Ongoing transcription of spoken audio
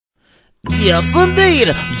Yes,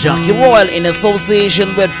 indeed. Jackie Royal, in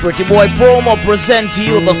association with Pretty Boy Promo, present to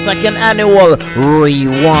you the second annual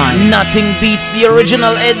Rewind. Nothing beats the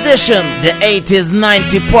original edition, the 80s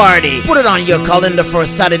 90 party. Put it on your calendar for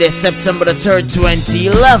Saturday, September the 3rd,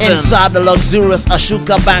 2011. Inside the luxurious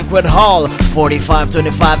Ashoka Banquet Hall,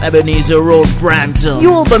 4525 Ebenezer Road, Brampton.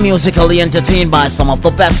 You will be musically entertained by some of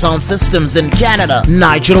the best sound systems in Canada.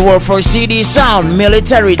 Nigel Work for CD Sound,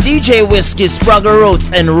 Military, DJ Whiskey, Spragger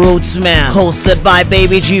Roots, and Rootsman. Hosted by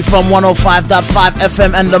Baby G from 105.5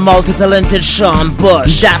 FM and the multi-talented Sean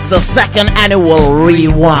Bush. That's the second annual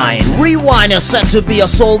Rewind. Rewind is set to be a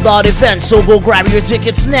sold-out event, so go grab your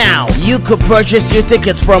tickets now. You could purchase your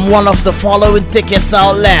tickets from one of the following tickets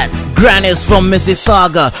outlets: Granny's from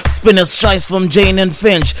Mississauga, Spinner's Choice from Jane and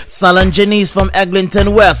Finch, Salon Janice from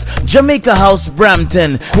Eglinton West, Jamaica House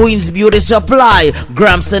Brampton, Queen's Beauty Supply,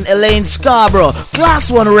 Gramps and Elaine Scarborough,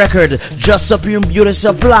 Class 1 Record, Just Supreme Beauty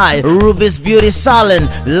Supply, Ruby's Beauty Salon,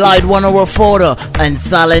 Light 1 Hour Photo, and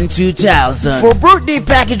Salon 2000. For birthday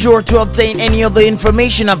package or to obtain any other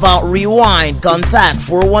information about Rewind, contact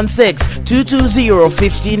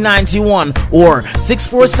 416-220-1591 or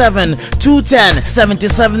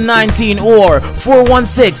 647-210-7719 or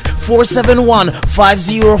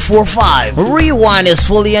 416-471-5045. Rewind is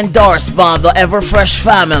fully endorsed by the Everfresh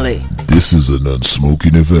family. This is an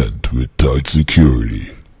unsmoking event with tight security.